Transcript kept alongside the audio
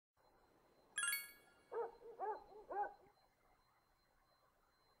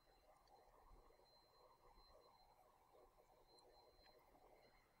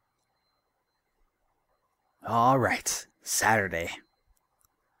Alright, Saturday.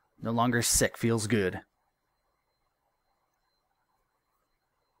 No longer sick, feels good.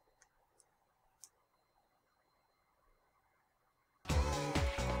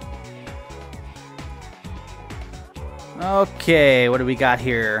 Okay, what do we got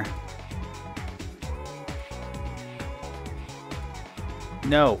here?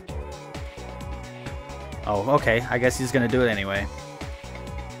 No. Oh, okay, I guess he's gonna do it anyway.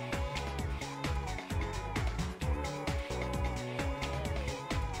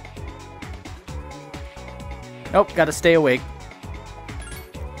 Nope, gotta stay awake.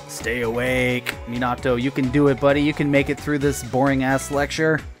 Stay awake. Minato, you can do it, buddy. You can make it through this boring-ass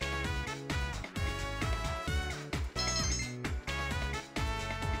lecture.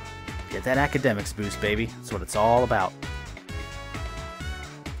 Get that academics boost, baby. That's what it's all about.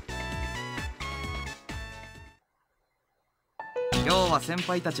 Today, は先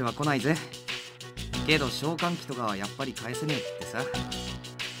輩たちは来ないぜ。けど召喚機とかはやっぱり返せねえってさ。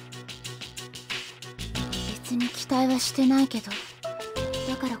別に期待はしてないけど、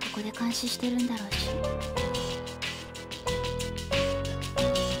だからここで監視してるんだろうし。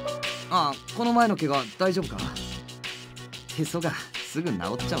ああ、この前の怪我大丈夫か？へそがすぐ治っちゃ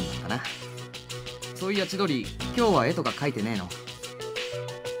うんだったな。そういや千鳥、今日は絵とか描いてねえの？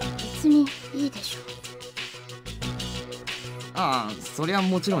別にいいでしょ。ああ、そりゃ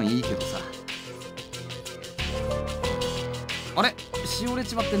もちろんいいけどさ。あれ、しおれ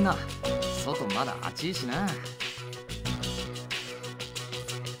ちまってんな。外まだ暑いしな。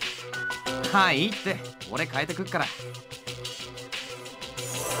はい、いいって。俺変えてくっから。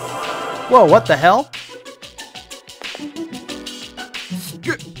Whoa, what the hell? すっ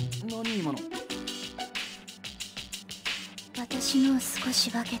げえ。何今の？私のを少し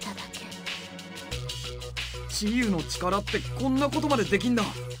分けただけ。治癒の力ってこんなことまでできんだ。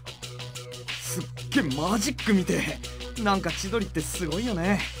すっげえマジックみてえ。なんか千鳥ってすごいよ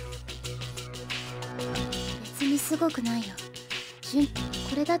ね。別にすごくないよ。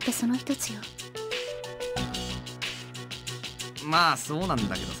これだってその一つよ。まあそうなん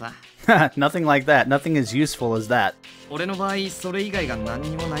だけどさ。Nothing like that. Nothing as useful as that. 俺の場合それ以外が何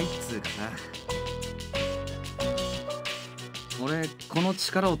にもないっつうかさ。俺この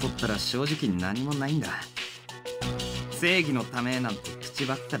力を取ったら正直何もないんだ。正義のためなんて口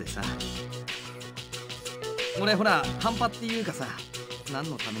ばっかでさ。俺ほら半端っていうかさ、何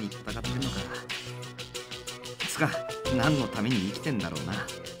のために戦ってんのかつか何のために生きてんだろうな。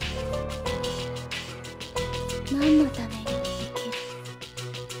何のために生きる？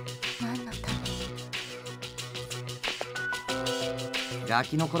何のために？ガ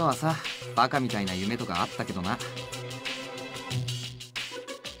キの頃はさ、バカみたいな夢とかあったけどな。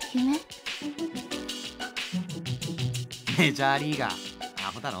夢？メジャーリーガー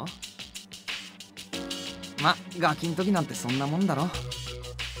アホだろ。ま、ガキん時なんてそんなもんだろ。わ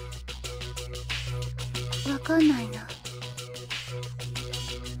かんないな。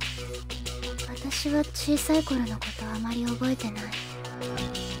私は小さい頃のことあまり覚えてない。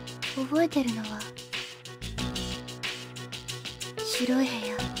覚えてるのは白い部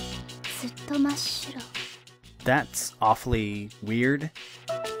屋、ずっと真っ白。 That's awfully weird.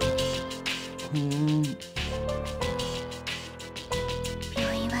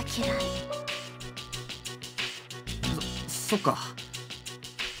 病院は嫌い。そっか。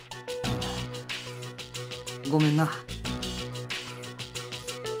ごめんな。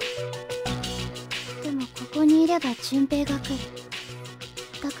でもここにいれば順平が来る。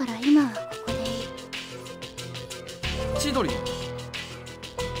だから今はここでいい。千鳥。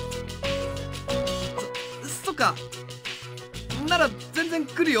そっか。なら全然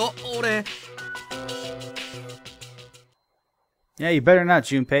来るよ、俺。Yeah, you better not,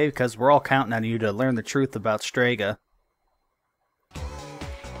 Junpei, because we're all counting on you to learn the truth about Strega.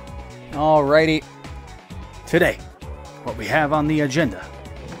 Alrighty. Today, what we have on the agenda.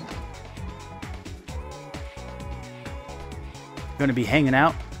 Going to be hanging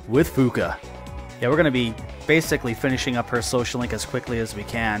out with Fuka. Yeah, we're going to be basically finishing up her social link as quickly as we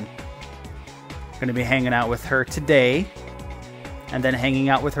can. Going to be hanging out with her today, and then hanging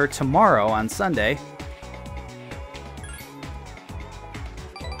out with her tomorrow on Sunday.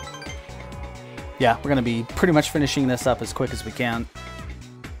 Yeah, we're going to be pretty much finishing this up as quick as we can.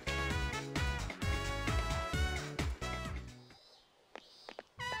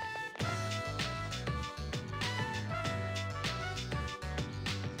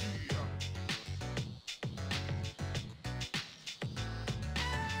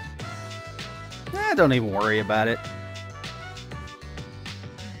 Don't even worry about it.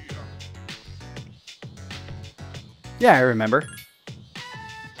 Yeah, I remember.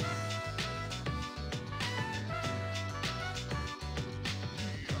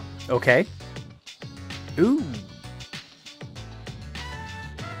 Okay. Ooh.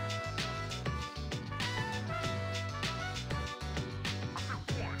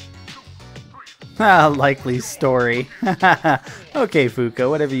 Likely story. Okay, Fuka,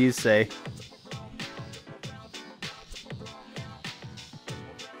 whatever you say.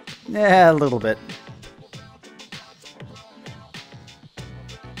 Yeah, a little bit.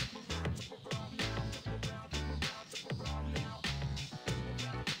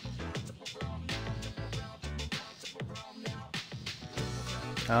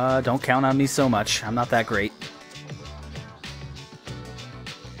 Don't count on me so much. I'm not that great.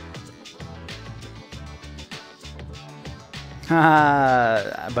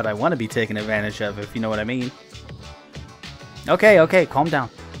 But I want to be taken advantage of, if you know what I mean. Okay, calm down.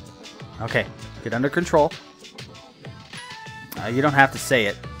 Okay, get under control. You don't have to say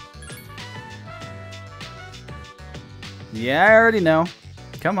it. Yeah, I already know.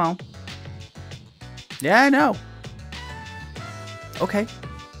 Come on. Yeah, I know. Okay.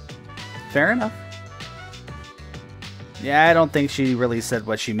 Fair enough. Yeah, I don't think she really said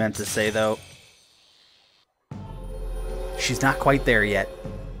what she meant to say, though. She's not quite there yet.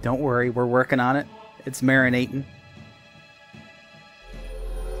 Don't worry, we're working on it. It's marinating.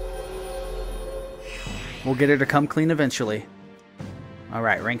 We'll get her to come clean eventually.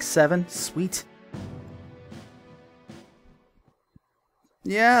 Alright, rank 7. Sweet.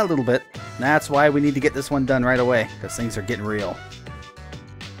 Yeah, a little bit. That's why we need to get this one done right away, because things are getting real.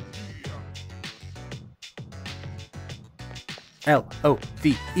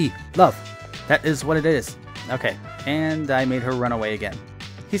 L-O-V-E. Love. That is what it is. Okay. And I made her run away again.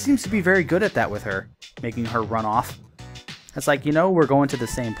 He seems to be very good at that with her, making her run off. It's like, you know, we're going to the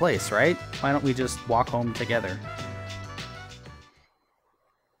same place, right? Why don't we just walk home together?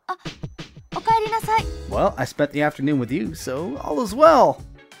 Well, I spent the afternoon with you, so all is well.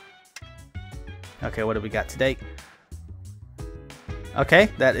 Okay, what do we got today? Okay,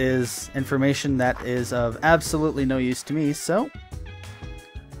 that is information that is of absolutely no use to me, so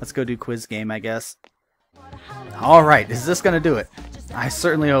let's go do quiz game, I guess. Alright, is this gonna do it? I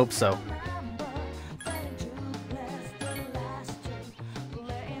certainly hope so.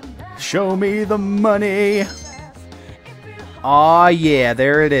 Show me the money! Aw yeah,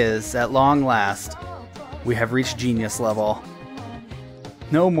 there it is, at long last. We have reached genius level.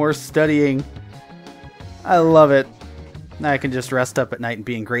 No more studying. I love it. I can just rest up at night and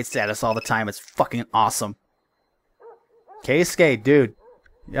be in great status all the time. It's fucking awesome. Keisuke, dude.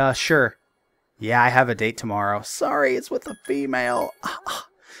 Sure. Yeah, I have a date tomorrow. Sorry, it's with a female.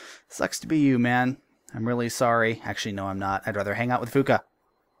 Sucks to be you, man. I'm really sorry. Actually, no, I'm not. I'd rather hang out with Fuka.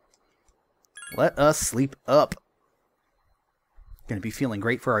 Let us sleep up. Gonna be feeling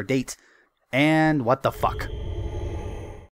great for our date. And what the fuck?